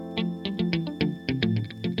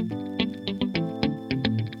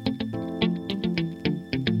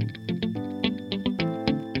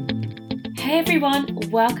Hey everyone,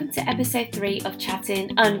 welcome to episode 3 of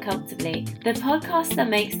Chatting Uncomfortably, the podcast that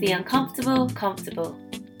makes the uncomfortable comfortable.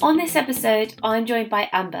 On this episode, I'm joined by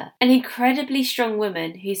Amber, an incredibly strong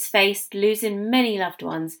woman who's faced losing many loved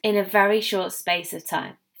ones in a very short space of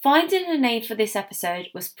time. Finding a name for this episode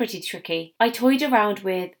was pretty tricky. I toyed around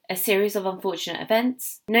with a series of unfortunate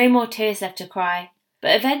events, no more tears left to cry,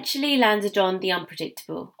 but eventually landed on the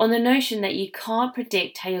unpredictable, on the notion that you can't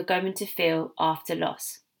predict how you're going to feel after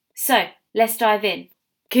loss. So, let's dive in.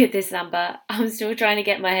 Goodness, Amber, I'm still trying to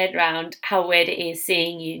get my head around how weird it is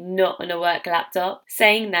seeing you not on a work laptop.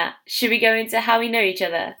 Saying that, should we go into how we know each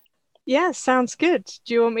other? Yeah, sounds good.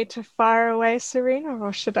 Do you want me to fire away, Serena,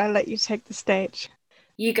 or should I let you take the stage?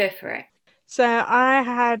 You go for it. So I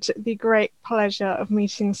had the great pleasure of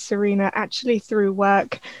meeting Serena actually through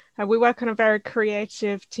work. We work on a very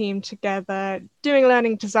creative team together, doing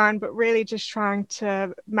learning design, but really just trying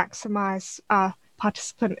to maximize our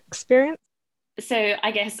participant experience. So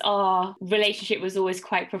I guess our relationship was always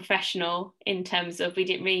quite professional in terms of we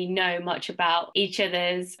didn't really know much about each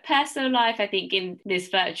other's personal life. I think in this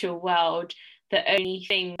virtual world, the only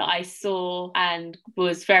thing that I saw and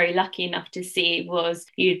was very lucky enough to see was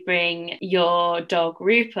you'd bring your dog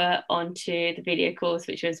Rupert onto the video calls,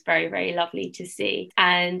 which was very, very lovely to see.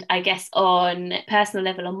 And I guess on personal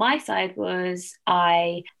level on my side was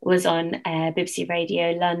I was on BBC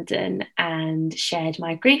Radio London and shared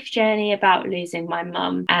my grief journey about losing my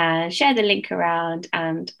mum and shared the link around,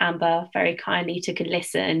 and Amber very kindly took a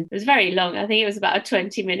listen. It was very long. I think it was about a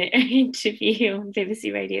 20-minute interview on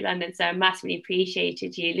BBC Radio London. So I massively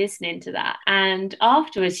appreciated you listening to that. And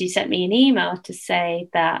afterwards, you sent me an email to say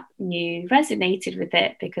that you resonated with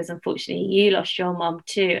it because unfortunately you lost your mum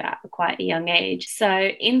too at quite a young age. So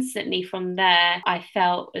instantly from there, I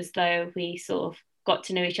felt as though we sort of got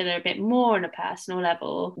to know each other a bit more on a personal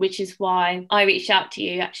level, which is why I reached out to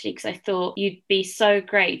you actually, because I thought you'd be so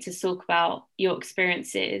great to talk about your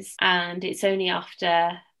experiences. And it's only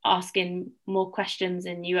after asking more questions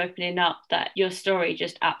and you opening up that your story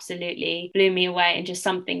just absolutely blew me away, and just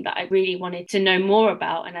something that I really wanted to know more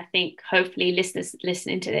about, and I think hopefully listeners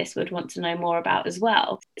listening to this would want to know more about as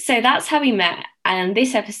well. So that's how we met, and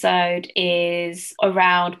this episode is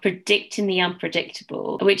around predicting the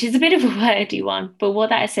unpredictable, which is a bit of a wordy one, but what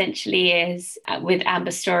that essentially is with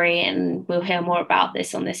Amber's story, and we'll hear more about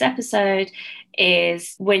this on this episode,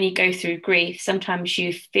 is when you go through grief, sometimes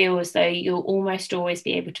you feel as though you'll almost always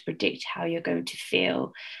be able to predict how you're going to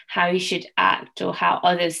feel, how you should act, or how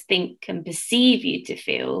others think and perceive you to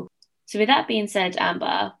feel. So with that being said,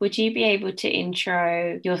 Amber, would you be able to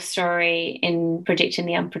intro your story in predicting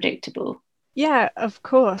the unpredictable? Yeah, of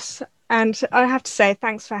course. And I have to say,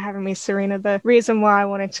 thanks for having me, Serena. The reason why I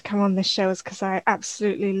wanted to come on this show is because I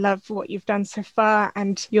absolutely love what you've done so far.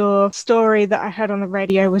 And your story that I heard on the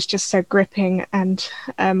radio was just so gripping. And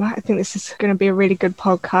I think this is going to be a really good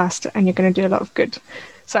podcast, and you're going to do a lot of good.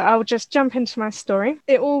 So I'll just jump into my story.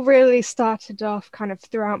 It all really started off kind of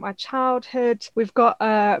throughout my childhood. We've got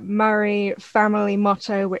a Murray family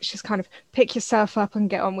motto, which is kind of pick yourself up and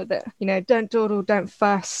get on with it. You know, don't dawdle, don't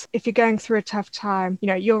fuss. If you're going through a tough time, you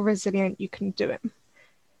know, you're resilient, you can do it.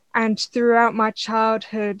 And throughout my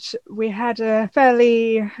childhood, we had a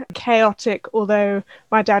fairly chaotic, although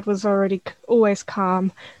my dad was already always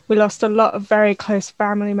calm. We lost a lot of very close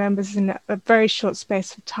family members in a very short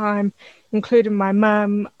space of time, including my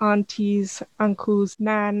mum, aunties, uncles,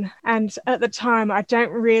 nan. And at the time, I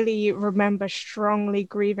don't really remember strongly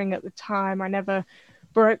grieving at the time. I never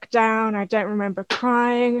broke down. I don't remember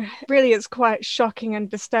crying. Really, it's quite shocking and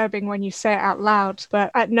disturbing when you say it out loud,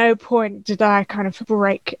 but at no point did I kind of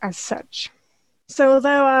break as such. So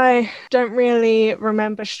although I don't really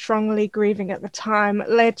remember strongly grieving at the time,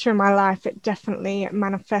 later in my life it definitely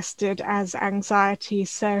manifested as anxiety.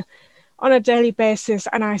 So on a daily basis,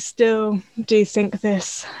 and I still do think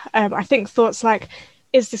this, I think thoughts like,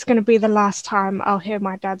 is this going to be the last time I'll hear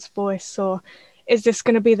my dad's voice? Or is this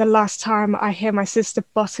going to be the last time I hear my sister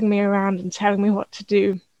bossing me around and telling me what to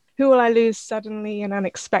do? Who will I lose suddenly and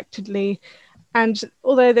unexpectedly? And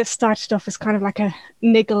although this started off as kind of like a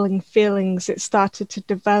niggling feelings, it started to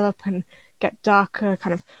develop and get darker,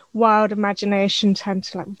 kind of wild imagination turned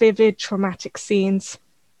to like vivid, traumatic scenes.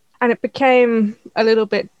 And it became a little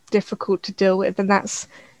bit difficult to deal with, and that's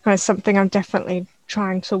kind of something I'm definitely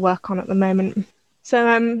trying to work on at the moment.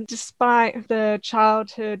 So despite the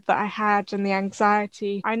childhood that I had and the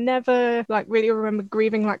anxiety, I never like really remember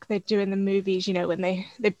grieving like they do in the movies, you know, when they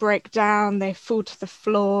break down, they fall to the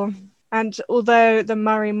floor. And although the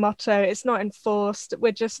Murray motto is not enforced,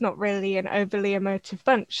 we're just not really an overly emotive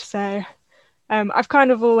bunch. So I've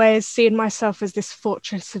kind of always seen myself as this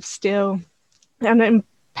fortress of steel. And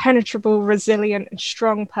penetrable, resilient, and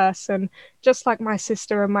strong person, just like my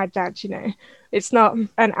sister and my dad, you know. It's not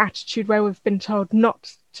an attitude where we've been told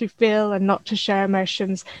not to feel and not to show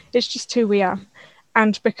emotions. It's just who we are.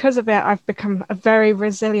 And because of it, I've become a very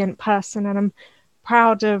resilient person, and I'm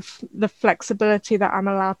proud of the flexibility that I'm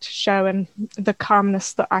allowed to show and the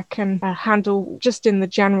calmness that I can handle just in the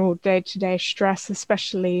general day-to-day stress,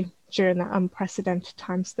 especially during the unprecedented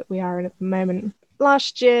times that we are in at the moment.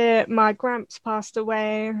 Last year, my gramps passed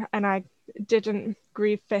away, and I didn't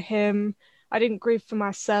grieve for him. I didn't grieve for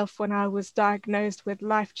myself when I was diagnosed with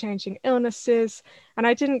life-changing illnesses, and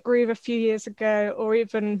I didn't grieve a few years ago, or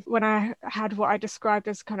even when I had what I described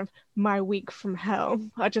as kind of my week from hell.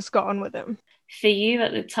 I just got on with it. For you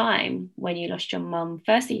at the time when you lost your mum,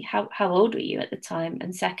 firstly, how old were you at the time?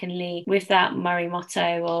 And secondly, with that Murray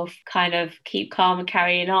motto of kind of keep calm and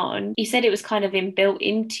carrying on, you said it was kind of inbuilt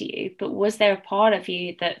into you, but was there a part of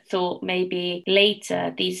you that thought maybe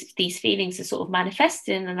later these feelings are sort of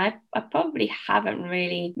manifesting, and I probably haven't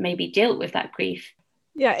really maybe dealt with that grief?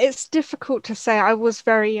 Yeah, it's difficult to say. I was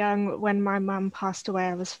very young when my mum passed away.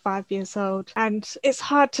 I was 5 years old. And it's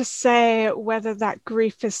hard to say whether that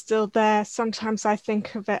grief is still there. Sometimes I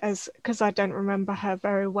think of it as, because I don't remember her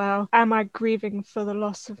very well, am I grieving for the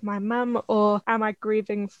loss of my mum, or am I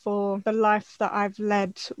grieving for the life that I've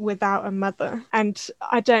led without a mother? And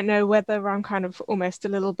I don't know whether I'm kind of almost a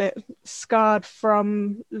little bit scarred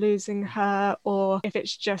from losing her, or if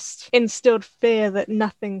it's just instilled fear that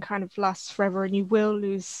nothing kind of lasts forever and you will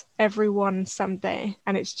lose everyone someday,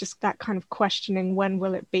 and it's just that kind of questioning, when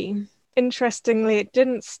will it be? Interestingly, it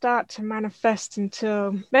didn't start to manifest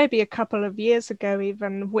until maybe a couple of years ago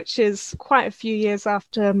even, which is quite a few years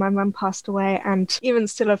after my mum passed away, and even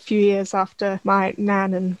still a few years after my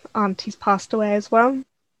nan and aunties passed away as well.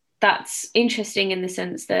 That's interesting in the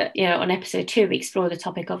sense that, you know, on episode 2 we explore the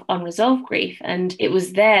topic of unresolved grief, and it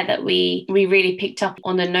was there that we really picked up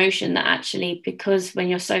on the notion that actually, because when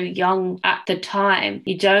you're so young at the time,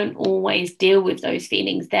 you don't always deal with those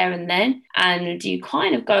feelings there and then, and you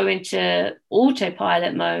kind of go into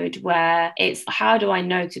autopilot mode where it's, how do I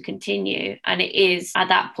know to continue? And it is, at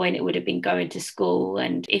that point it would have been going to school,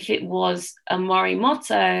 and if it was a Mori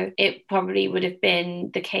motto, it probably would have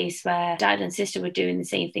been the case where dad and sister were doing the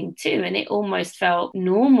same thing too, and it almost felt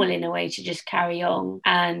normal in a way to just carry on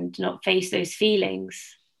and not face those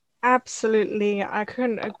feelings. Absolutely. I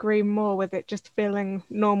couldn't agree more with it just feeling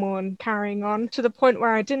normal and carrying on, to the point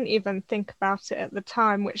where I didn't even think about it at the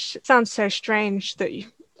time, which sounds so strange that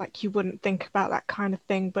you wouldn't think about that kind of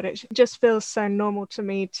thing, but it just feels so normal to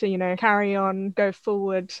me to, you know, carry on, go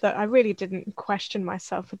forward, that I really didn't question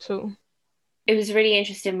myself at all. It was really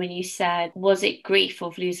interesting when you said, was it grief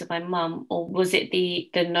of losing my mum, or was it the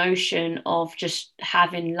notion of just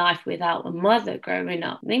having life without a mother growing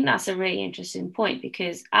up? I think that's a really interesting point,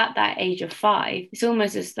 because at that age of 5, it's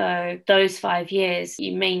almost as though those 5 years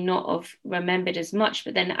you may not have remembered as much,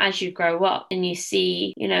 but then as you grow up and you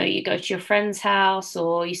see, you know, you go to your friend's house,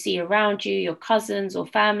 or you see around you your cousins or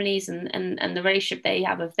families, and the relationship they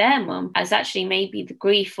have with their mum as actually maybe the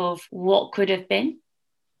grief of what could have been.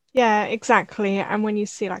 Yeah, exactly. And when you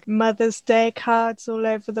see like Mother's Day cards all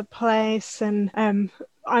over the place, and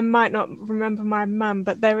I might not remember my mum,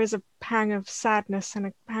 but there is a pang of sadness and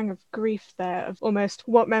a pang of grief there, of almost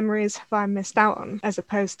what memories have I missed out on, as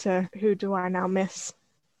opposed to who do I now miss.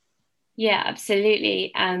 Yeah,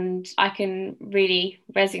 absolutely. And I can really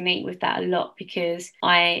resonate with that a lot, because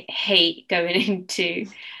I hate going into,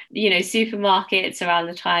 you know, supermarkets around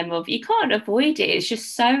the time of, you can't avoid it. It's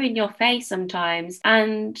just so in your face sometimes.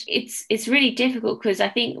 And it's really difficult, because I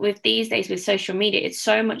think with these days with social media, it's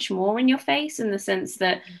so much more in your face, in the sense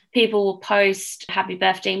that people will post happy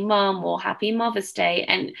birthday mum or happy Mother's Day.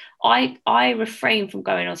 And I refrain from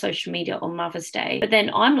going on social media on Mother's Day, but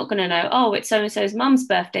then I'm not going to know, oh, it's so-and-so's mum's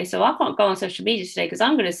birthday, so I can't go on social media today, because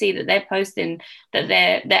I'm going to see that they're posting that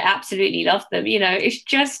they absolutely love them. You know, it's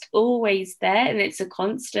just always there, and it's a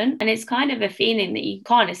constant, and it's kind of a feeling that you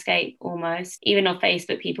can't escape almost. Even on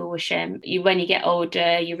Facebook, people will share you, when you get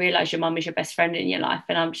older, you realize your mum is your best friend in your life,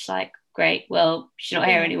 and I'm just like, great, well, she's not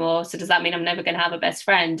here anymore, so does that mean I'm never going to have a best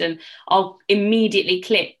friend? And I'll immediately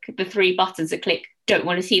click the 3 buttons that click don't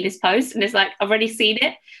want to see this post, and it's like, I've already seen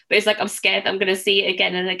it, but it's like, I'm scared that I'm going to see it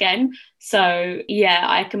again and again. So yeah,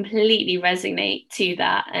 I completely resonate to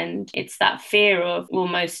that, and it's that fear of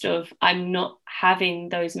almost of, I'm not having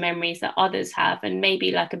those memories that others have, and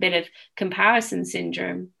maybe like a bit of comparison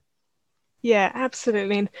syndrome. Yeah,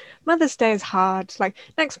 absolutely. And Mother's Day is hard. Like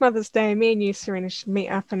next Mother's Day, me and you, Serena, should meet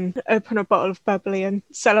up and open a bottle of bubbly and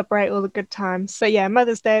celebrate all the good times. So yeah,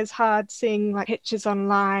 Mother's Day is hard, seeing like pictures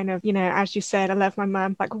online of, as you said, I love my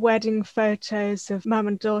mum, like wedding photos of mum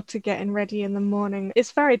and daughter getting ready in the morning.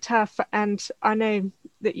 It's very tough, and I know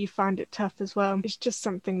that you find it tough as well. It's just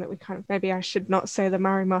something that we kind of, maybe I should not say the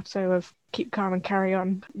Maori motto of keep calm and carry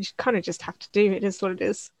on. You kind of just have to do it, is what it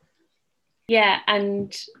is. Yeah,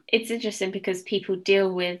 and it's interesting because people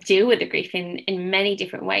deal with the grief in many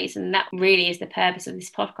different ways, and that really is the purpose of this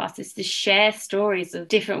podcast, is to share stories of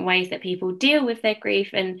different ways that people deal with their grief.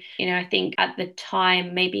 And I think at the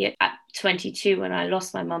time, maybe at 22 when I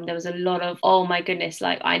lost my mum, there was a lot of, oh my goodness,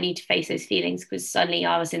 like I need to face those feelings because suddenly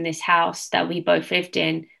I was in this house that we both lived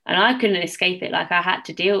in and I couldn't escape it. Like I had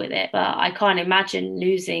to deal with it. But I can't imagine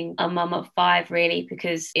losing a mum at 5, really,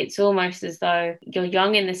 because it's almost as though you're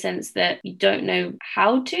young in the sense that you don't know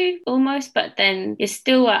how to, almost, but then you're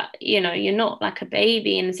still you're not like a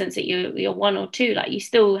baby in the sense that you're 1 or 2, like you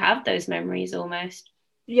still have those memories almost.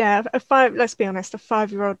 Yeah, let's be honest, a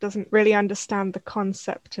 5-year-old doesn't really understand the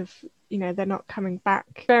concept of, they're not coming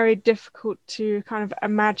back. Very difficult to kind of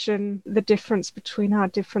imagine the difference between our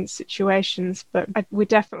different situations, but we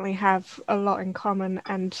definitely have a lot in common.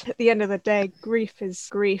 And at the end of the day, grief is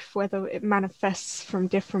grief, whether it manifests from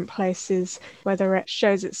different places, whether it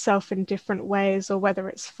shows itself in different ways, or whether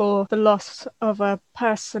it's for the loss of a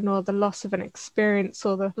person or the loss of an experience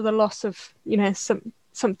or the loss of,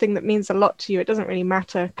 something that means a lot to you. It doesn't really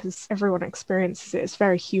matter because everyone experiences it. It's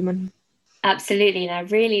very human. Absolutely. And I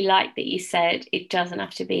really like that you said it doesn't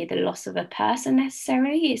have to be the loss of a person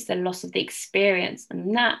necessarily, it's the loss of the experience.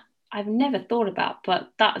 And that I've never thought about,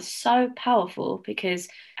 but that is so powerful because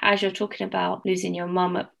as you're talking about losing your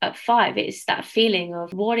mum at 5, it's that feeling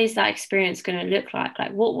of what is that experience going to look like?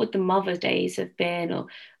 Like what would the Mother's Days have been,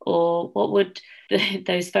 or what would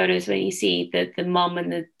those photos when you see the mum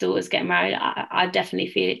and the daughters getting married, I definitely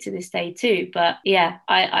feel it to this day too. But yeah,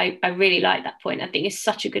 I really like that point. I think it's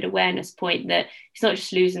such a good awareness point that it's not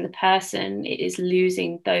just losing the person, it is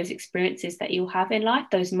losing those experiences that you'll have in life,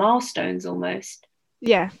 those milestones almost.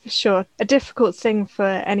 Yeah, for sure. A difficult thing for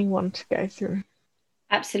anyone to go through.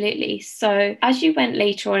 Absolutely. So, as you went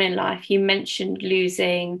later on in life, you mentioned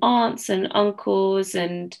losing aunts and uncles,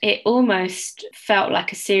 and it almost felt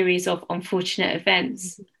like a series of unfortunate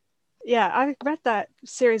events. Yeah, I read that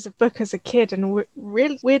series of book as a kid and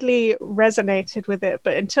really weirdly resonated with it.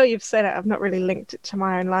 But until you've said it, I've not really linked it to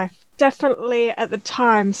my own life. Definitely at the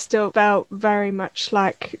time still felt very much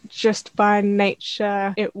like just by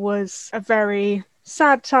nature, it was a very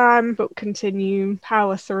sad time, but continue,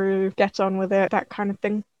 power through, get on with it, that kind of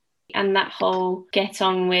thing. And that whole get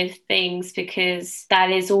on with things because that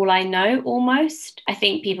is all I know almost. I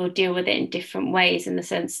think people deal with it in different ways, in the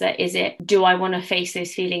sense that, is it, do I want to face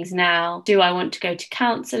those feelings now? Do I want to go to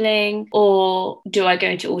counselling, or do I go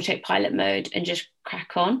into autopilot mode and just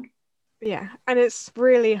crack on? Yeah, and it's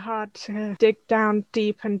really hard to dig down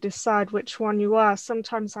deep and decide which one you are.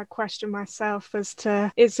 Sometimes I question myself as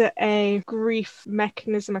to, is it a grief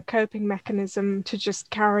mechanism, a coping mechanism to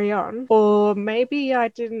just carry on? Or maybe I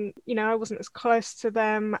didn't, I wasn't as close to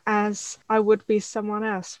them as I would be someone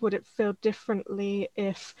else. Would it feel differently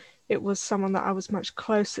if it was someone that I was much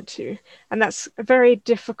closer to? And that's a very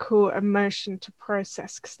difficult emotion to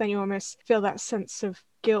process, because then you almost feel that sense of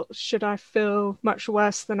guilt. Should I feel much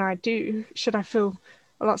worse than I do? Should I feel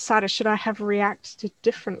a lot sadder? Should I have reacted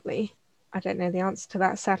differently? I don't know the answer to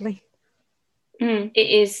that, sadly. It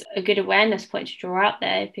is a good awareness point to draw out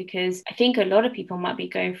there, because I think a lot of people might be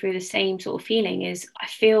going through the same sort of feeling. Is I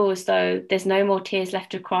feel as though there's no more tears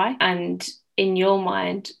left to cry. And in your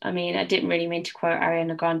mind, I mean, I didn't really mean to quote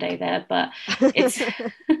Ariana Grande there, but it's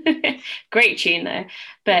great tune though.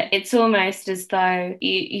 But it's almost as though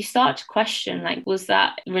you start to question, like, was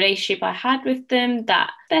that relationship I had with them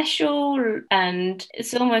that special? And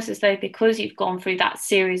it's almost as though because you've gone through that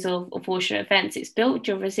series of unfortunate events, it's built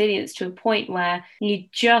your resilience to a point where you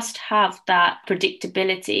just have that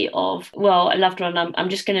predictability of, well, a loved one, I'm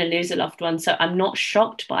just going to lose a loved one, so I'm not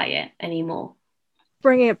shocked by it anymore.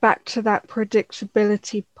 Bring it back to that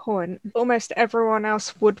predictability point. Almost everyone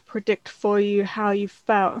else would predict for you how you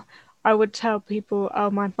felt. I would tell people, oh,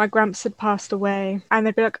 my gramps had passed away, and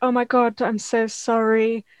they'd be like, oh my God, I'm so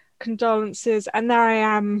sorry, condolences. And there I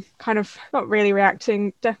am, kind of not really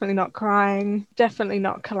reacting, definitely not crying, definitely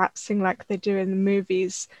not collapsing like they do in the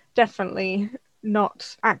movies, definitely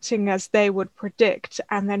not acting as they would predict,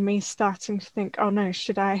 and then me starting to think, oh no,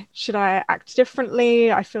 should I act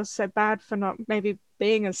differently? I feel so bad for not maybe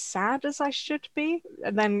being as sad as I should be,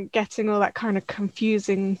 and then getting all that kind of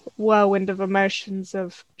confusing whirlwind of emotions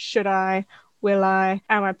of should I, will I,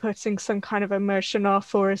 am I putting some kind of emotion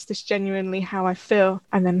off, or is this genuinely how I feel?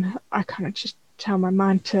 And then I kind of just tell my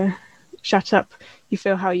mind to shut up. You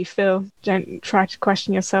feel how you feel. Don't try to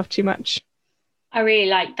question yourself too much. I really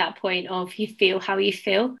like that point of you feel how you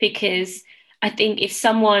feel, because I think if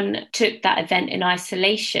someone took that event in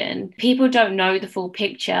isolation, people don't know the full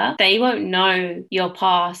picture. They won't know your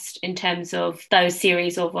past in terms of those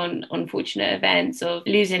series of unfortunate events, of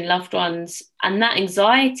losing loved ones, and that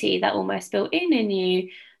anxiety that almost built in you,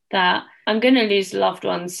 that I'm going to lose loved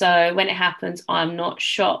ones. So when it happens, I'm not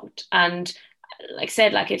shocked. And like I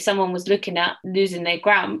said, like if someone was looking at losing their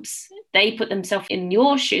gramps, they put themselves in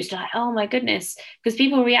your shoes, like, oh my goodness, because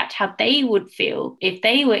people react how they would feel if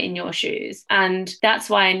they were in your shoes. And that's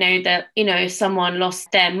why I know that, if someone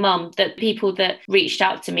lost their mum, that people that reached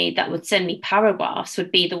out to me that would send me paragraphs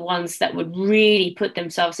would be the ones that would really put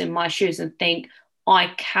themselves in my shoes and think, I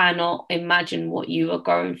cannot imagine what you are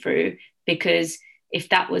going through, because if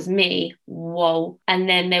that was me, whoa. And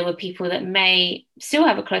then there were people that may still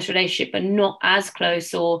have a close relationship, but not as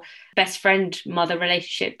close, or best friend mother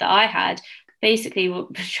relationship that I had. Basically, what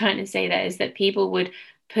I'm trying to say there is that people would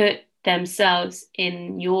put themselves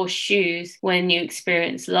in your shoes when you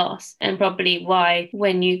experience loss, and probably why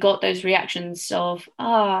when you got those reactions of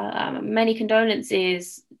many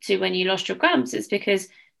condolences to when you lost your gramps, it's because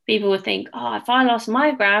people would think, oh, if I lost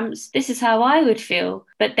my gramps, this is how I would feel.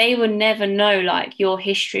 But they would never know like your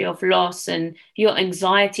history of loss and your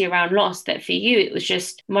anxiety around loss, that for you, it was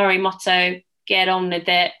just Morimoto, get on with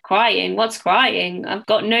it. Crying, what's crying? I've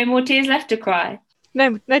got no more tears left to cry.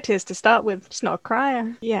 No tears to start with. It's not a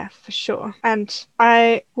crier. Yeah, for sure. And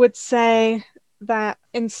I would say that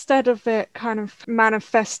instead of it kind of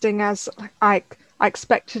manifesting as I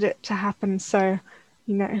expected it to happen, so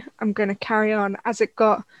I'm going to carry on, as it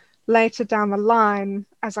got later down the line,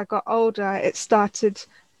 as I got older, it started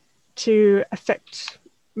to affect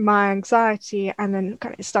my anxiety, and then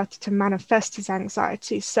kind of it started to manifest as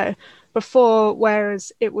anxiety. So before,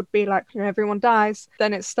 whereas it would be like, everyone dies,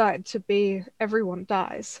 then it started to be everyone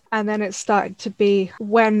dies. And then it started to be,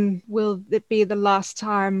 when will it be the last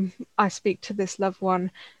time I speak to this loved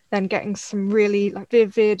one? Then getting some really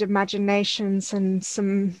vivid imaginations and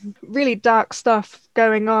some really dark stuff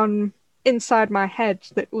going on inside my head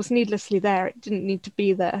that was needlessly there. It didn't need to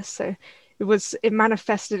be there. So it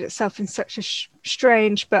manifested itself in such a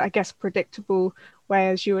strange, but I guess predictable way,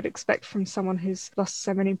 as you would expect from someone who's lost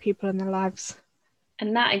so many people in their lives.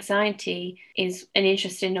 And that anxiety is an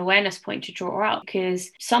interesting awareness point to draw out, because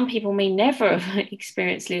some people may never have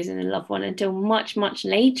experienced losing a loved one until much, much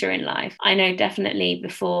later in life. I know definitely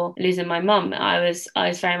before losing my mum, I was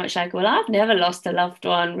very much like, well, I've never lost a loved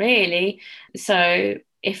one, really. So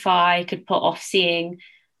if I could put off seeing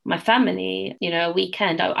my family, a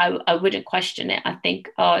weekend, I wouldn't question it. I think,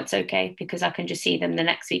 oh, it's okay, because I can just see them the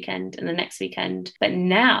next weekend and the next weekend. But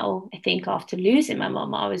now I think after losing my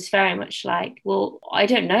mum, I was very much like, well, I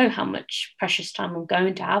don't know how much precious time I'm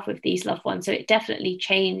going to have with these loved ones. So it definitely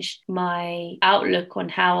changed my outlook on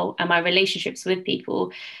how and my relationships with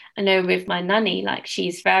people. I know with my nanny, like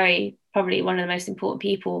she's probably one of the most important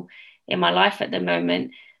people in my life at the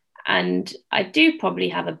moment. And I do probably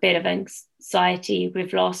have a bit of anxiety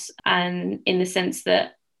with loss, and in the sense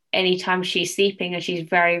that anytime she's sleeping and she's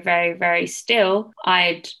very, very, very still,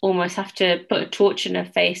 I'd almost have to put a torch in her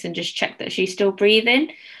face and just check that she's still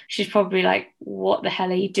breathing. She's probably like, what the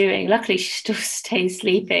hell are you doing? Luckily, she still stays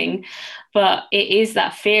sleeping. But it is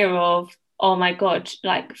that fear of, oh my God,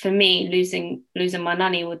 like for me, losing my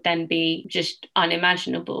nanny would then be just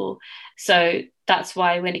unimaginable. So that's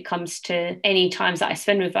why when it comes to any times that I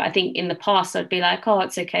spend with her, I think in the past I'd be like, oh,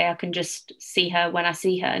 it's okay, I can just see her when I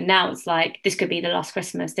see her. And now it's like, this could be the last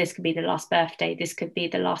Christmas, this could be the last birthday, this could be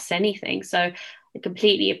the last anything. So I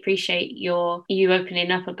completely appreciate you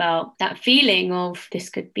opening up about that feeling of this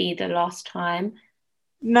could be the last time.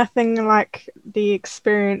 Nothing like the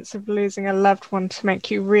experience of losing a loved one to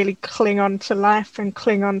make you really cling on to life and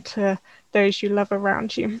cling on to those you love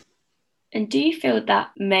around you. And do you feel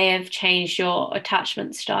that may have changed your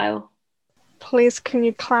attachment style? Please, can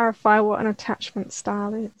you clarify what an attachment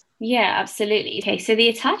style is? Yeah, absolutely. Okay, so the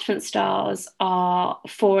attachment styles are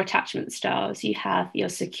 4 attachment styles. You have your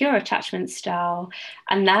secure attachment style,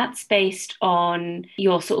 and that's based on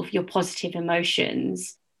your sort of your positive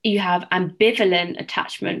emotions. You have ambivalent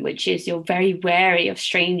attachment, which is you're very wary of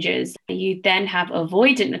strangers. You then have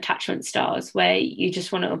avoidant attachment styles, where you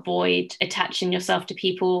just want to avoid attaching yourself to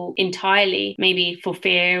people entirely, maybe for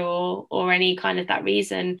fear or any kind of that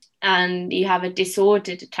reason. And you have a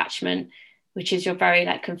disordered attachment, which is you're very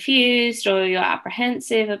like confused or you're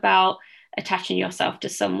apprehensive about attaching yourself to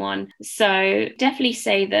someone. So definitely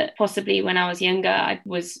say that possibly when I was younger, I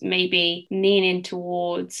was maybe leaning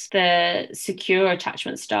towards the secure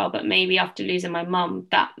attachment style, but maybe after losing my mum,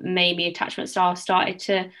 that maybe attachment style started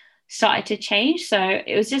to change. So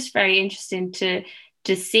it was just very interesting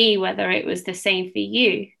to see whether it was the same for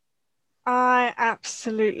you. I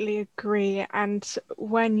absolutely agree. And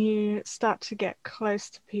when you start to get close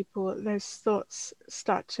to people, those thoughts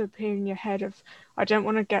start to appear in your head of, I don't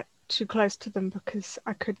want to get too close to them because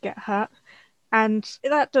I could get hurt. And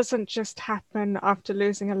that doesn't just happen after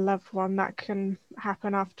losing a loved one. That can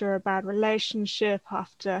happen after a bad relationship,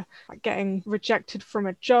 after getting rejected from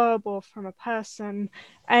a job or from a person.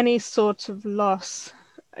 Any sort of loss,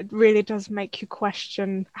 it really does make you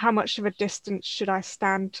question how much of a distance should I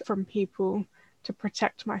stand from people to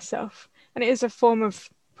protect myself. And it is a form of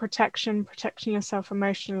protecting yourself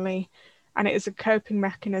emotionally, and it is a coping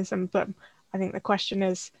mechanism. But I think the question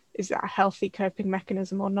is that a healthy coping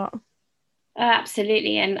mechanism or not?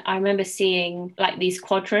 Absolutely. And I remember seeing like these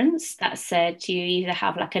quadrants that said you either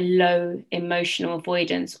have like a low emotional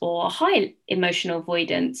avoidance or a high emotional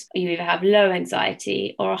avoidance. You either have low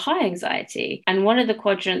anxiety or a high anxiety. And one of the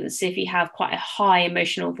quadrants, if you have quite a high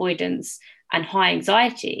emotional avoidance and high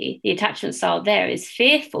anxiety, the attachment style there is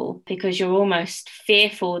fearful, because you're almost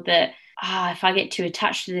fearful that if I get too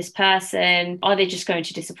attached to this person, are they just going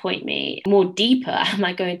to disappoint me? More deeper, am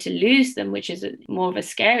I going to lose them? Which is more of a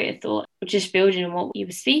scarier thought. Just building on what you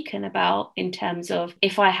were speaking about in terms of,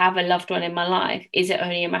 if I have a loved one in my life, is it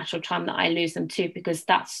only a matter of time that I lose them too? Because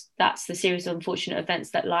that's the series of unfortunate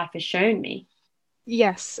events that life has shown me.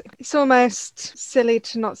 Yes, it's almost silly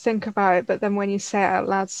to not think about it, but then when you say it out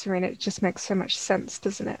loud, Serena, it just makes so much sense,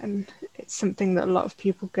 doesn't it? And it's something that a lot of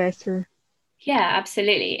people go through. Yeah,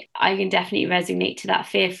 absolutely. I can definitely resonate to that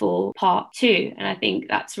fearful part too. And I think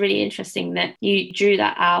that's really interesting that you drew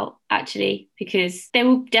that out, actually, because there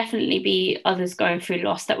will definitely be others going through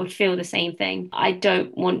loss that would feel the same thing. I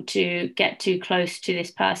don't want to get too close to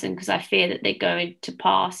this person because I fear that they're going to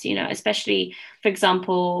pass, especially, for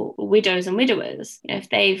example, widows and widowers. If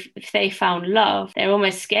they found love, they're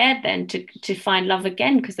almost scared then to find love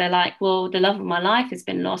again, because they're like, well, the love of my life has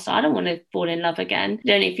been lost. So I don't want to fall in love again. I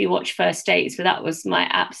don't know if you watch First Dates, but that was my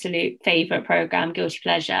absolute favorite program, guilty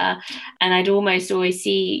pleasure. And I'd almost always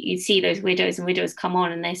you'd see those widows and widowers come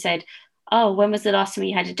on and they said, oh, when was the last time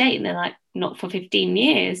you had a date? And they're like, not for 15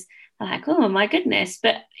 years. I'm like, oh my goodness.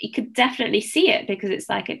 But you could definitely see it, because it's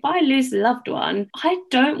like, if I lose a loved one, I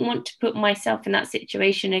don't want to put myself in that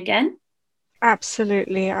situation again.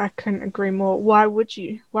 Absolutely, I couldn't agree more. Why would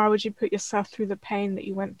you? Why would you put yourself through the pain that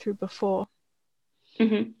you went through before?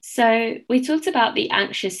 Mm-hmm. So we talked about the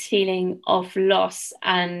anxious feeling of loss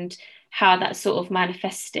and how that sort of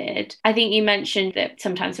manifested. I think you mentioned that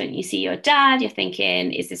sometimes when you see your dad, you're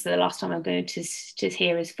thinking, is this the last time I'm going to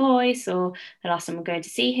hear his voice, or the last time I'm going to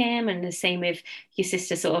see him? And the same with your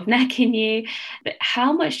sister sort of nagging you. But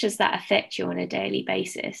how much does that affect you on a daily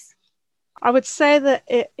basis? I would say that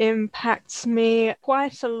it impacts me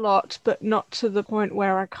quite a lot, but not to the point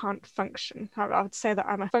where I can't function. I would say that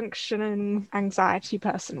I'm a functioning anxiety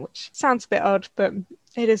person, which sounds a bit odd, but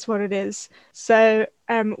it is what it is. So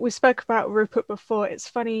we spoke about Rupert before. It's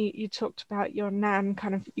funny you talked about your nan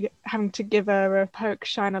kind of having to give her a poke,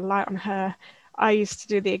 shine a light on her. I used to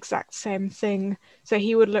do the exact same thing. So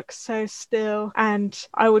he would look so still, and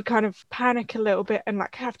I would kind of panic a little bit and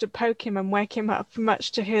like have to poke him and wake him up,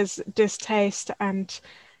 much to his distaste. And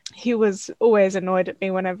he was always annoyed at me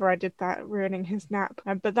whenever I did that, ruining his nap.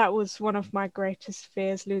 But that was one of my greatest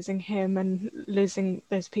fears, losing him and losing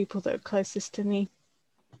those people that are closest to me.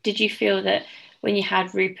 Did you feel that when you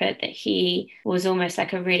had Rupert, that he was almost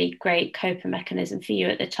like a really great coping mechanism for you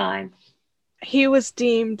at the time? He was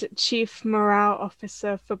deemed Chief Morale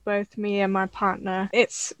Officer for both me and my partner.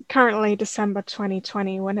 It's currently December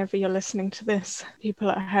 2020. Whenever you're listening to this,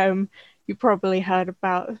 people at home, you probably heard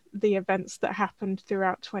about the events that happened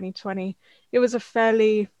throughout 2020. It was a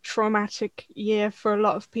fairly traumatic year for a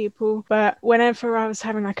lot of people, but whenever I was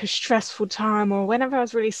having like a stressful time or whenever I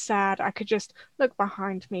was really sad, I could just look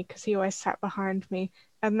behind me, because he always sat behind me,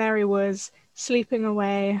 and there he was, sleeping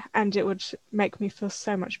away, and it would make me feel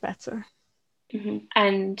so much better. Mm-hmm.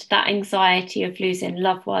 And that anxiety of losing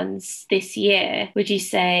loved ones this year, would you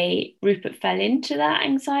say Rupert fell into that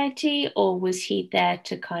anxiety, or was he there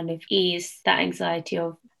to kind of ease that anxiety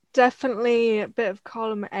of Definitely a bit of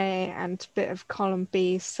column A and a bit of column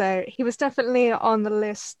B. So he was definitely on the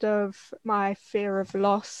list of my fear of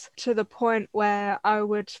loss, to the point where I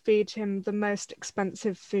would feed him the most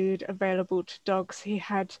expensive food available to dogs. He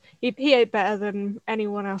ate better than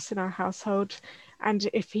anyone else in our household. And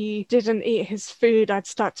if he didn't eat his food, I'd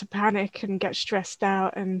start to panic and get stressed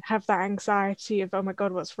out and have that anxiety of, oh my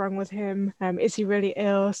God, what's wrong with him? Is he really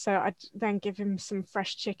ill? So I'd then give him some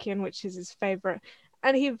fresh chicken, which is his favorite.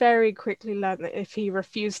 And he very quickly learned that if he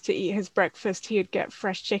refused to eat his breakfast, he would get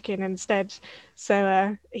fresh chicken instead.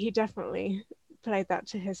 So he definitely played that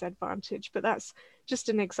to his advantage. But that's just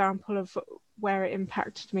an example of where it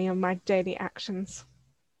impacted me on my daily actions.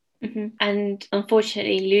 Mm-hmm. And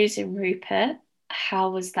unfortunately, losing Rupert, how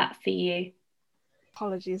was that for you?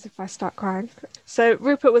 Apologies if I start crying. So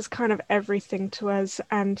Rupert was kind of everything to us,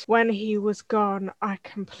 and when he was gone, I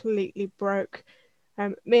completely broke.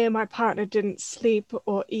 Me and my partner didn't sleep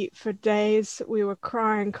or eat for days. We were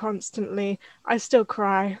crying constantly. I still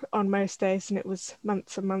cry on most days, and it was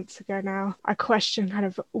months and months ago now. I question kind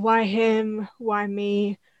of why him, why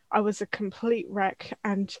me. I was a complete wreck,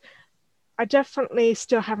 and I definitely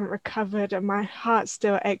still haven't recovered, and my heart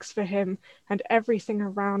still aches for him, and everything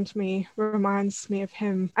around me reminds me of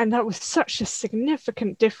him. And that was such a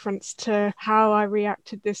significant difference to how I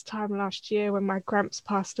reacted this time last year when my gramps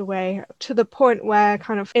passed away, to the point where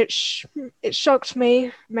kind of it shocked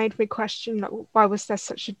me, made me question, like, why was there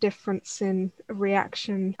such a difference in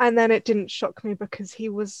reaction? And then it didn't shock me because he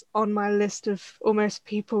was on my list of almost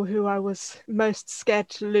people who I was most scared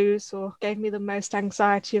to lose, or gave me the most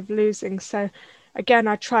anxiety of losing. So again,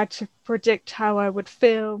 I tried to predict how I would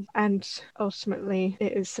feel, and ultimately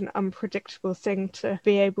it is an unpredictable thing to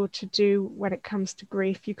be able to do when it comes to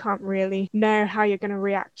grief. You can't really know how you're going to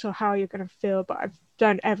react or how you're going to feel, but I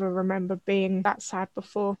don't ever remember being that sad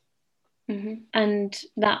before. Mm-hmm. And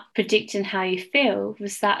that predicting how you feel,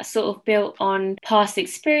 was that sort of built on past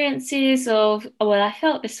experiences of, oh, well, I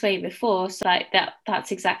felt this way before, so like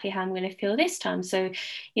that's exactly how I'm going to feel this time. So,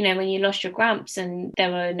 when you lost your gramps and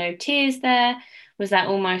there were no tears there, was that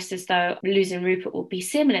almost as though losing Rupert would be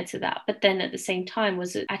similar to that? But then at the same time,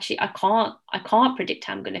 was it actually, I can't predict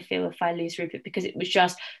how I'm going to feel if I lose Rupert, because it was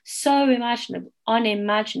just so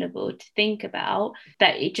unimaginable to think about,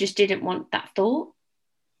 that it just didn't want that thought.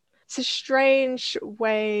 It's a strange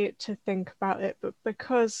way to think about it, but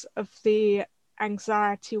because of the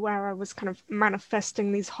anxiety where I was kind of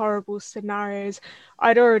manifesting these horrible scenarios,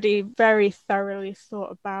 I'd already very thoroughly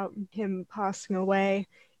thought about him passing away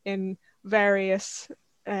in various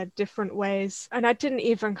different ways. And I didn't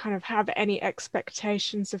even kind of have any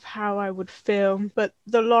expectations of how I would feel, but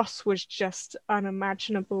the loss was just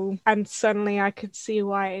unimaginable. And suddenly I could see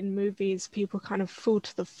why in movies people kind of fall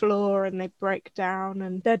to the floor and they break down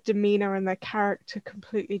and their demeanor and their character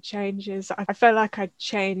completely changes. I felt like I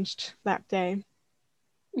changed that day.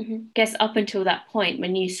 Mm-hmm. Guess up until that point,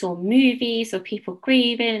 when you saw movies or people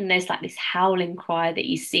grieving, and there's like this howling cry that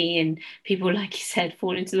you see, and people, like you said,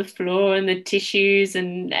 falling to the floor and the tissues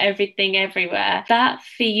and everything everywhere, that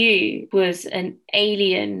for you was an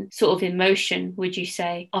alien sort of emotion, would you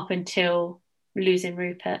say, up until losing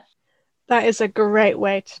Rupert? That is a great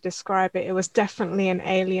way to describe it. It was definitely an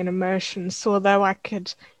alien emotion. So although I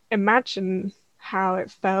could imagine how it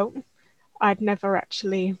felt, I'd never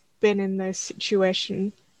actually been in that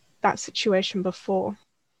situation before.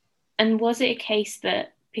 And was it a case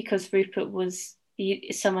that because Rupert was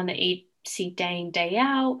someone that you'd see day in, day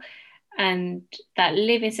out, and that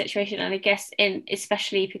living situation, and I guess in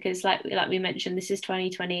especially because like we mentioned, this is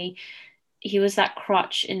 2020, he was that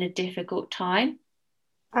crutch in a difficult time.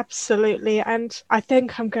 Absolutely. And I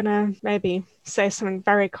think I'm going to maybe say something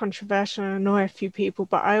very controversial and annoy a few people,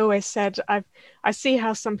 but I always said I see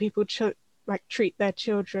how some people like treat their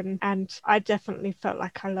children, and I definitely felt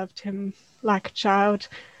like I loved him like a child.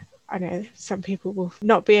 I know some people will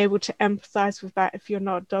not be able to empathize with that if you're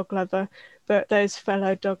not a dog lover, but those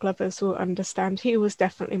fellow dog lovers will understand. He was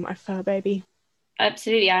definitely my fur baby.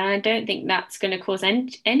 Absolutely, and I don't think that's going to cause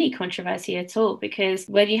any controversy at all, because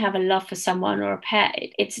when you have a love for someone or a pet,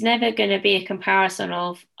 it's never going to be a comparison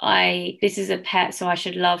of, I this is a pet, so I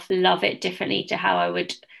should love it differently to how I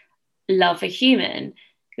would love a human.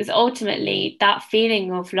 Because ultimately, that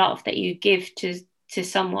feeling of love that you give to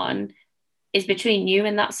someone is between you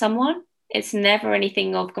and that someone. It's never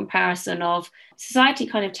anything of comparison of, society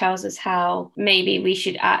kind of tells us how maybe we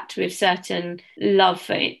should act with certain love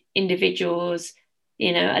for individuals.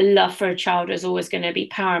 A love for a child is always going to be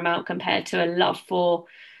paramount compared to a love for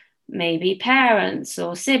maybe parents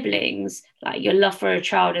or siblings. Like, your love for a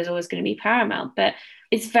child is always going to be paramount, but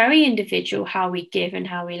it's very individual how we give and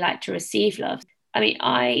how we like to receive love. I mean,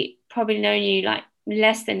 I probably known you like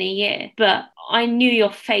less than a year, but I knew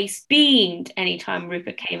your face beamed anytime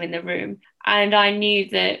Rupert came in the room. And I knew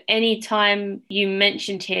that anytime you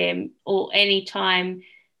mentioned him or anytime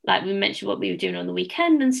like we mentioned what we were doing on the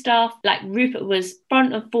weekend and stuff, like Rupert was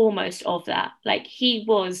front and foremost of that. Like he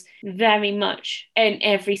was very much in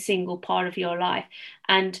every single part of your life.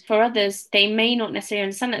 And for others, they may not necessarily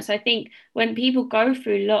understand that. So I think when people go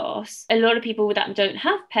through loss, a lot of people that don't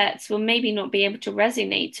have pets will maybe not be able to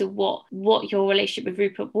resonate to what your relationship with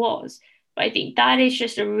Rupert was. But I think that is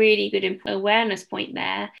just a really good awareness point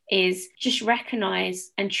there, is just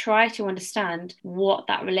recognize and try to understand what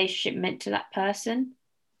that relationship meant to that person.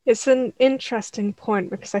 It's an interesting point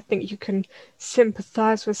because I think you can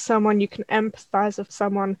sympathize with someone, you can empathize with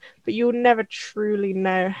someone, but you'll never truly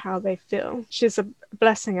know how they feel, which is a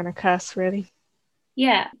blessing and a curse, really.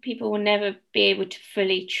 Yeah, people will never be able to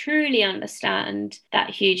fully, truly understand that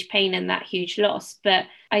huge pain and that huge loss. But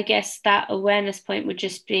I guess that awareness point would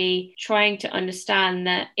just be trying to understand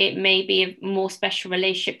that it may be a more special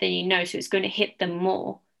relationship than you know. So it's going to hit them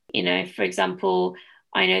more. You know, for example,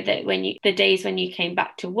 I know that the days when you came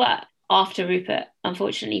back to work after Rupert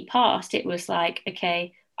unfortunately passed, it was like,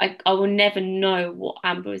 okay, I will never know what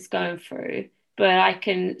Amber is going through, but I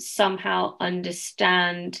can somehow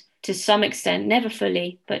understand to some extent, never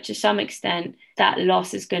fully, but to some extent, that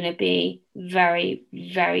loss is going to be very,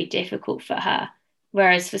 very difficult for her.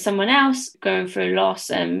 Whereas for someone else going through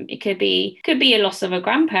loss, it could be a loss of a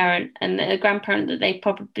grandparent, and a grandparent that they've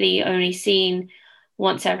probably only seen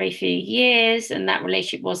once every few years, and that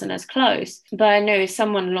relationship wasn't as close. But I know if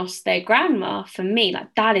someone lost their grandma, for me,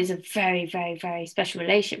 like that is a very, very, very special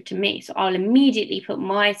relationship to me. So I'll immediately put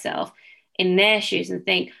myself in their shoes and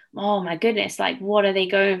think, oh my goodness, like what are they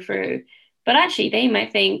going through? But actually, they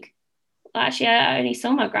might think, well, actually, I only saw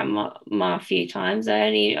my grandma a few times. I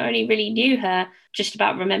only really knew her, just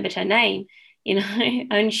about remembered her name. You know,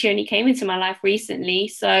 and she only came into my life recently,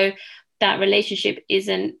 so that relationship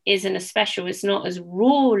isn't as special. It's not as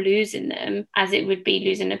raw losing them as it would be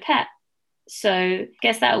losing a pet. So I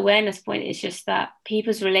guess that awareness point is just that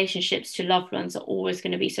people's relationships to loved ones are always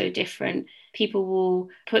going to be so different. People will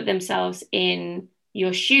put themselves in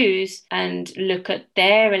your shoes and look at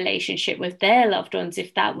their relationship with their loved ones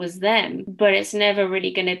if that was them, but it's never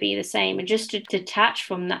really going to be the same. And just to detach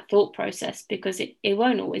from that thought process, because it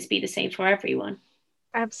won't always be the same for everyone.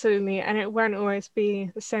 Absolutely, and it won't always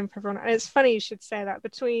be the same for everyone. And it's funny you should say that.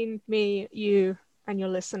 Between me, you, and your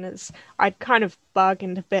listeners, I'd kind of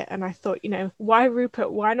bargained a bit, and I thought, why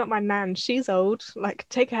Rupert? Why not my nan? She's old. Like,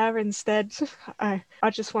 take her instead. I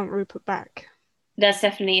just want Rupert back. That's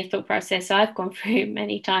definitely a thought process I've gone through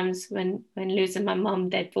many times when losing my mum.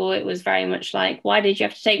 Therefore, it was very much like, why did you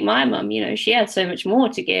have to take my mum? You know, she had so much more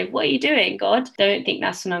to give. What are you doing, God? Don't think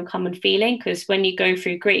that's an uncommon feeling, because when you go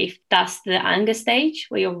through grief, that's the anger stage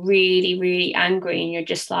where you're really, really angry and you're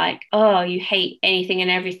just like, oh, you hate anything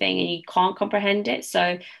and everything and you can't comprehend it.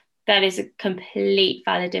 So that is a complete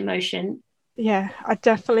valid emotion. Yeah, I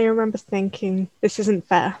definitely remember thinking, this isn't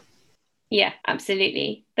fair. Yeah,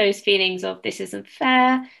 absolutely. Those feelings of this isn't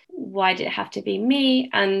fair. Why did it have to be me?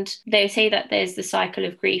 And they say that there's the cycle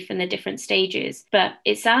of grief and the different stages. But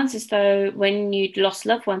it sounds as though when you'd lost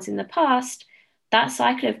loved ones in the past, that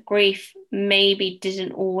cycle of grief maybe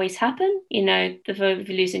didn't always happen. You know, the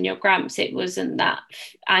losing your gramps, it wasn't that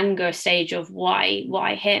anger stage of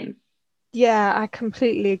why him? Yeah, I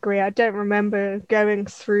completely agree. I don't remember going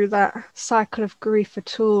through that cycle of grief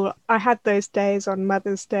at all. I had those days on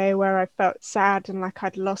Mother's Day where I felt sad and like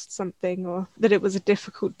I'd lost something or that it was a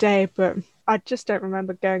difficult day, but I just don't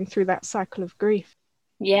remember going through that cycle of grief.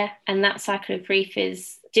 Yeah, and that cycle of grief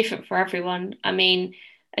is different for everyone. I mean,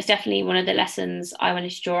 it's definitely one of the lessons I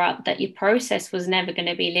wanted to draw out, that your process was never going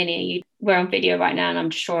to be linear. We're on video right now, and I'm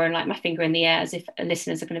just drawing like my finger in the air as if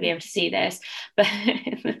listeners are going to be able to see this. But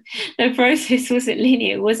the process wasn't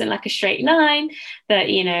linear. It wasn't like a straight line that,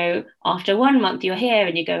 after 1 month you're here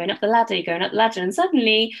and you're going up the ladder, and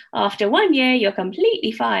suddenly after 1 year you're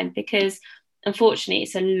completely fine, because unfortunately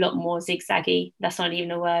it's a lot more zigzaggy. That's not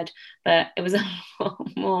even a word, but it was a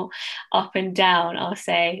lot more up and down, I'll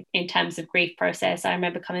say, in terms of grief process. I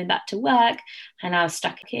remember coming back to work and I was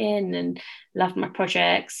stuck in and loved my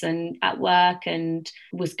projects and at work and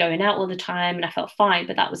was going out all the time and I felt fine,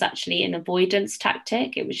 but that was actually an avoidance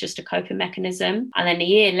tactic. It was just a coping mechanism. And then a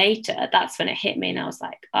year later, that's when it hit me and I was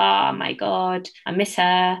like, oh my God, I miss her.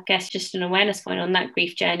 I guess just an awareness point on that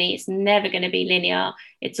grief journey. It's never going to be linear.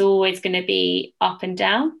 It's always going to be up and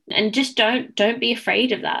down. And just don't be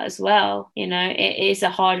afraid of that as well. It is a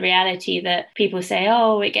hard reality that people say,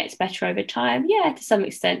 oh, it gets better over time. Yeah, to some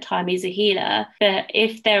extent, time is a healer. But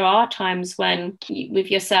if there are times when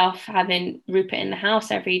with yourself having Rupert in the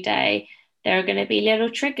house every day, there are going to be little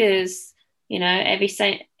triggers. You know,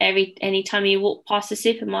 any time you walk past the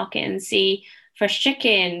supermarket and see fresh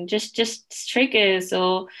chicken, just triggers.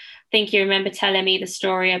 Or I think you remember telling me the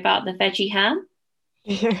story about the veggie ham.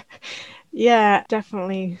 Yeah. Yeah,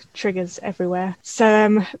 definitely triggers everywhere.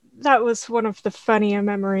 So that was one of the funnier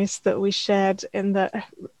memories that we shared, in that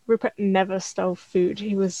Rupert never stole food.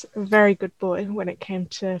 He was a very good boy when it came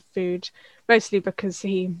to food, mostly because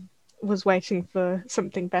he was waiting for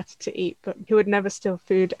something better to eat, but he would never steal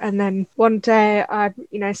food. And then one day I,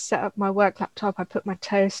 set up my work laptop. I put my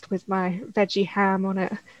toast with my veggie ham on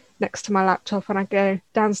it next to my laptop, and I go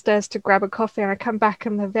downstairs to grab a coffee, and I come back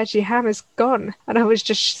and the veggie ham is gone. And I was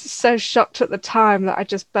just so shocked at the time that I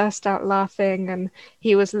just burst out laughing, and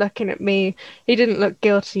he was looking at me. He didn't look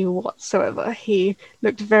guilty whatsoever. He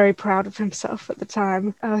looked very proud of himself at the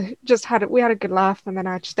time. We had a good laugh, and then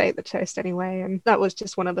I just ate the toast anyway, and that was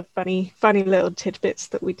just one of the funny little tidbits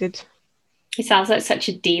that we did. He sounds like such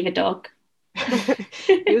a diva dog.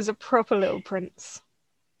 He was a proper little prince.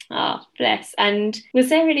 Oh, bless. And was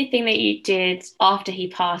there anything that you did after he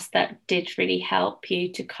passed that did really help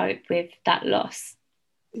you to cope with that loss?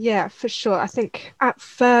 Yeah, for sure. I think at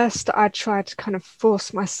first I tried to kind of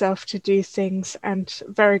force myself to do things, and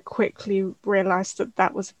very quickly realized that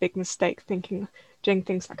that was a big mistake, doing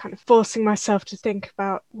things like kind of forcing myself to think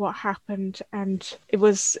about what happened, and it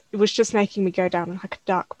was just making me go down like a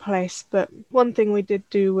dark place. But one thing we did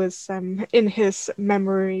do was, in his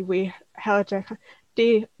memory, we held a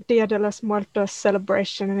Dia de los Muertos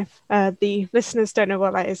celebration. And if the listeners don't know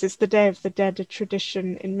what that is, it's the Day of the Dead, a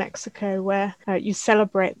tradition in Mexico where you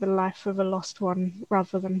celebrate the life of a lost one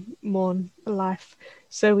rather than mourn a life.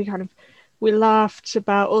 So we laughed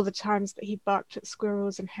about all the times that he barked at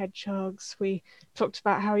squirrels and hedgehogs. We talked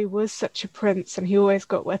about how he was such a prince and he always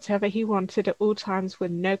got whatever he wanted at all times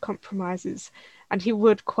with no compromises. And he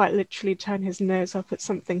would quite literally turn his nose up at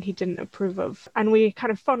something he didn't approve of. And we kind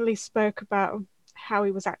of fondly spoke about how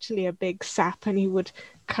he was actually a big sap, and he would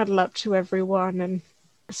cuddle up to everyone, and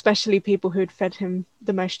especially people who'd fed him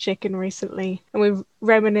the most chicken recently. And we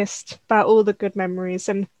reminisced about all the good memories,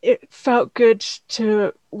 and it felt good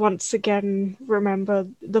to once again remember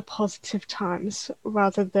the positive times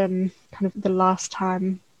rather than kind of the last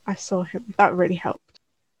time I saw him. That really helped.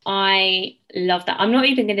 I love that. I'm not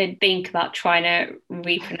even going to think about trying to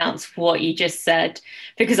repronounce what you just said,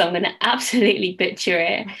 because I'm going to absolutely butcher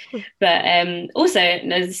it. But also,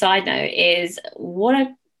 as a side note, is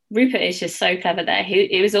Rupert is just so clever there.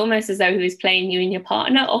 It was almost as though he was playing you and your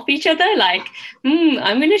partner off each other. Like,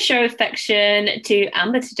 I'm going to show affection to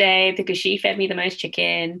Amber today because she fed me the most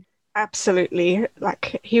chicken. Absolutely.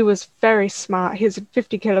 Like, he was very smart. He's a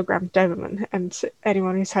 50-kilogram Doberman, and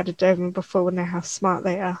anyone who's had a Doberman before will know how smart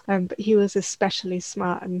they are. But he was especially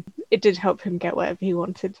smart, and it did help him get whatever he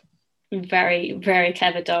wanted. Very, very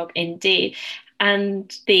clever dog indeed.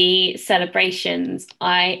 And the celebrations,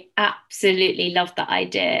 I absolutely love that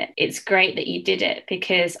idea. It's great that you did it,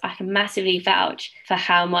 because I can massively vouch for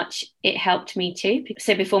how much it helped me too.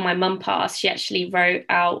 So before my mum passed, she actually wrote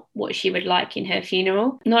out what she would like in her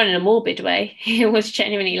funeral, not in a morbid way. It was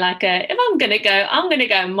genuinely like if I'm going to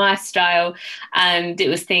go in my style. And it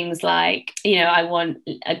was things like, I want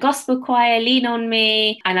a gospel choir, Lean on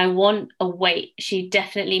Me, and I want a wake. She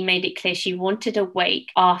definitely made it clear she wanted a wake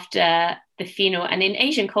after the funeral. And in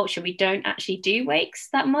Asian culture, we don't actually do wakes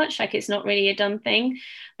that much. Like, it's not really a done thing.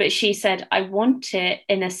 But she said, I want it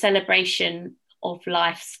in a celebration of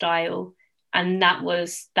lifestyle. And that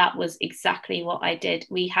was exactly what I did.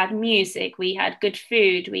 We had music, we had good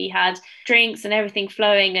food, we had drinks and everything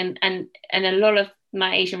flowing, and a lot of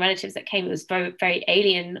my Asian relatives that came, it was very, very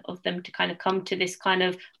alien of them to kind of come to this kind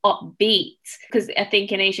of upbeat, because I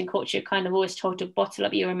think in Asian culture you're kind of always told to bottle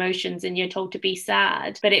up your emotions and you're told to be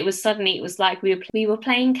sad. But it was like we were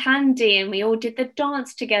playing Candy, and we all did the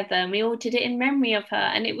dance together, and we all did it in memory of her,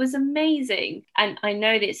 and it was amazing. And I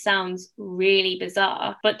know that it sounds really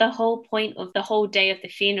bizarre, but the whole point of the whole day of the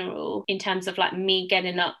funeral, in terms of like me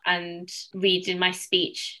getting up and reading my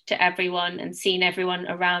speech to everyone and seeing everyone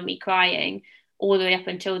around me crying, all the way up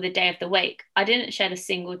until the day of the wake, I didn't shed a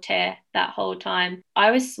single tear that whole time. I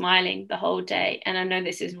was smiling the whole day. And I know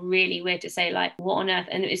this is really weird to say, like, what on earth?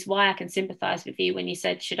 And it's why I can sympathize with you when you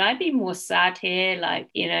said, should I be more sad here? Like,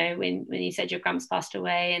 when you said your grandma's passed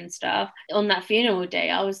away and stuff. On that funeral day,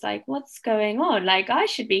 I was like, what's going on? Like, I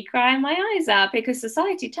should be crying my eyes out because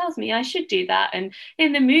society tells me I should do that. And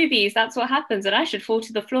in the movies, that's what happens. And I should fall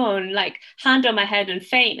to the floor and like hand on my head and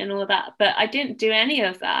faint and all that. But I didn't do any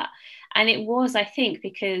of that. And it was, I think,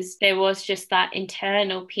 because there was just that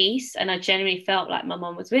internal peace, and I genuinely felt like my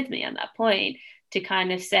mum was with me at that point to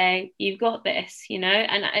kind of say, you've got this, you know.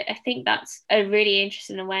 And I think that's a really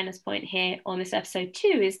interesting awareness point here on this episode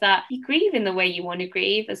too, is that you grieve in the way you want to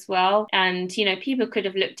grieve as well. And, you know, people could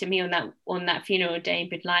have looked at me on that funeral day and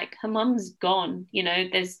been like, her mum's gone, you know,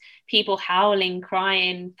 there's people howling,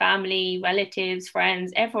 crying, family, relatives,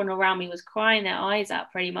 friends, everyone around me was crying their eyes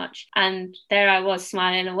out pretty much. And there I was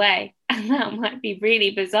smiling away. And that might be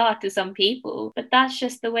really bizarre to some people, but that's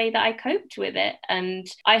just the way that I coped with it. And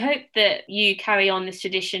I hope that you carry on this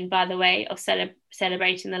tradition, by the way, of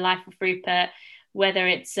celebrating the life of Rupert, whether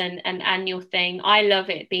it's an annual thing. I love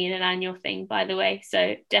it being an annual thing, by the way,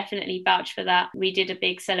 so definitely vouch for that. We did a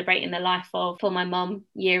big celebrating the life of for my mum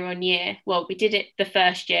year on year. Well, we did it the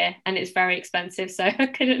first year and it's very expensive, so I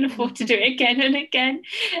couldn't afford to do it again and again.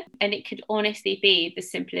 And it could honestly be the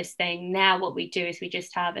simplest thing. Now what we do is we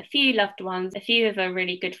just have a few loved ones, a few of our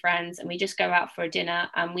really good friends, and we just go out for a dinner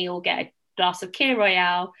and we all get a glass of Kir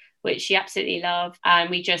Royale, which she absolutely loved,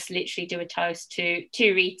 and we just literally do a toast to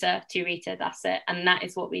Rita, that's it. And that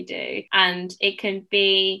is what we do. And it can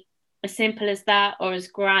be as simple as that, or as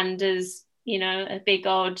grand as, you know, a big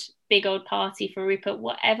old party for Rupert,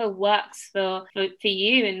 whatever works for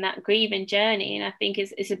you in that grieving journey. And I think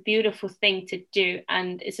it's a beautiful thing to do,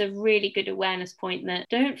 and it's a really good awareness point that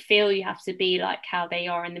don't feel you have to be like how they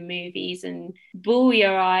are in the movies and bawl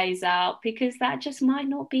your eyes out, because that just might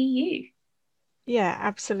not be you. Yeah,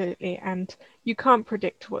 absolutely. And you can't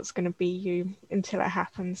predict what's going to be you until it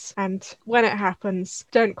happens. And when it happens,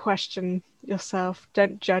 don't question yourself,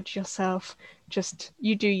 don't judge yourself, just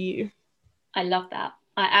you do you. I love that.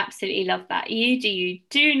 I absolutely love that. You do you.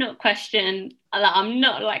 Do not question. I'm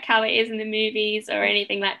not like how it is in the movies or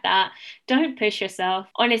anything like that. Don't push yourself.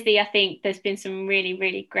 Honestly, I think there's been some really,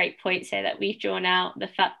 really great points here that we've drawn out. The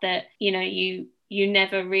fact that, you know, you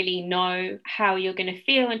never really know how you're going to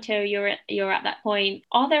feel until you're at that point.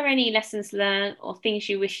 Are there any lessons learned or things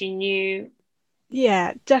you wish you knew?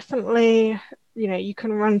 Yeah, definitely. You know, you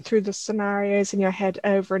can run through the scenarios in your head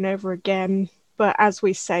over and over again. But as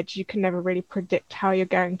we said, you can never really predict how you're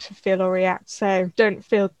going to feel or react. So don't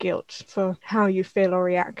feel guilt for how you feel or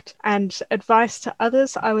react. And advice to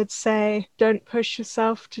others, I would say don't push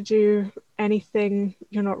yourself to do anything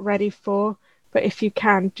you're not ready for. But if you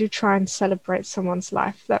can, do try and celebrate someone's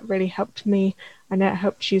life. That really helped me. I know it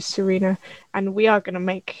helped you, Serena. And we are going to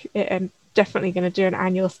make it definitely going to do an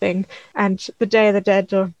annual thing. And the Day of the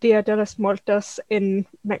Dead, or Dia de los Muertos in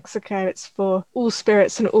Mexico, it's for all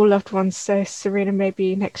spirits and all loved ones. So Serena,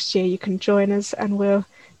 maybe next year you can join us and we'll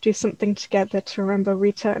do something together to remember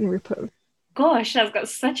Rita and Rupert. Gosh, that's got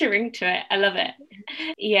such a ring to it. I love it.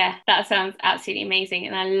 Yeah, that sounds absolutely amazing.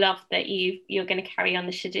 And I love that you're going to carry on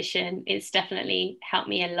the tradition. It's definitely helped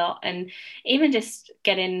me a lot. And even just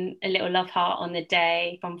getting a little love heart on the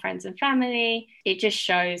day from friends and family, it just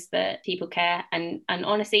shows that people care. And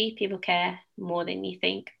honestly, people care more than you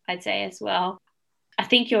think, I'd say as well. I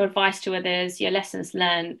think your advice to others, your lessons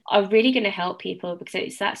learned are really going to help people, because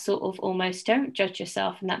it's that sort of almost don't judge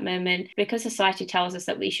yourself in that moment, because society tells us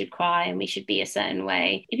that we should cry and we should be a certain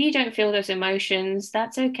way. If you don't feel those emotions,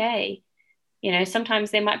 that's okay. You know, sometimes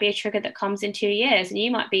there might be a trigger that comes in 2 years and you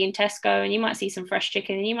might be in Tesco and you might see some fresh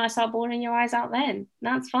chicken and you might start bawling your eyes out then.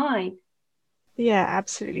 That's fine. Yeah,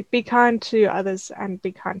 absolutely. Be kind to others and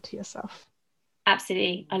be kind to yourself.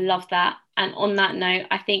 Absolutely. I love that. And on that note,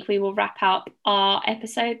 I think we will wrap up our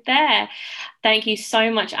episode there. Thank you so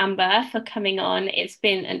much, Amber, for coming on. It's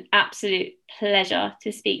been an absolute pleasure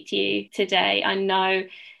to speak to you today. I know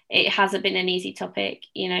it hasn't been an easy topic.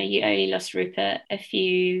 You know, you only lost Rupert a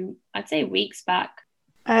few, I'd say, weeks back.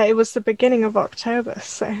 It was the beginning of October,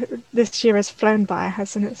 so this year has flown by,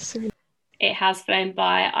 hasn't it, Serena? It has flown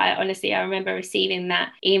by. I remember receiving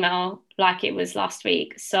that email like it was last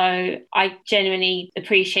week. So I genuinely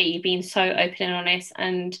appreciate you being so open and honest.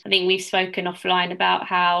 And I think we've spoken offline about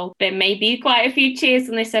how there may be quite a few tears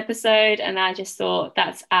on this episode. And I just thought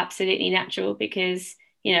that's absolutely natural, because,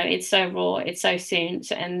 you know, it's so raw, it's so soon.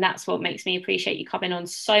 And that's what makes me appreciate you coming on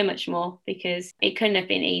so much more, because it couldn't have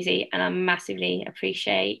been easy. And I massively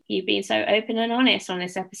appreciate you being so open and honest on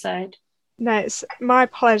this episode. No, it's my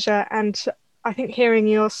pleasure. And I think hearing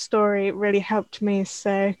your story really helped me.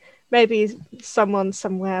 So maybe someone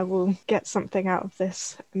somewhere will get something out of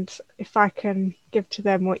this. And if I can give to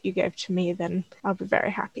them what you gave to me, then I'll be very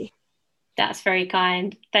happy. That's very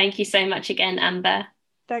kind. Thank you so much again, Amber.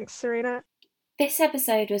 Thanks, Serena. This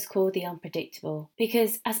episode was called The Unpredictable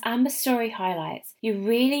because, as Amber's story highlights, you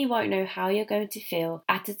really won't know how you're going to feel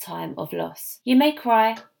at a time of loss. You may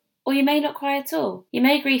cry, Or you may not cry at all. You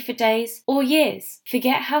may grieve for days or years.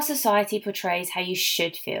 Forget how society portrays how you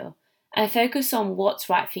should feel and focus on what's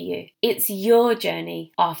right for you. It's your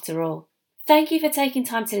journey after all. Thank you for taking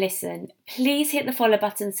time to listen. Please hit the follow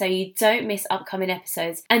button so you don't miss upcoming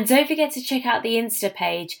episodes. And don't forget to check out the Insta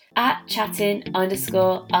page at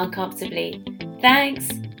chatting_uncomfortably. Thanks.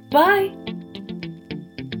 Bye.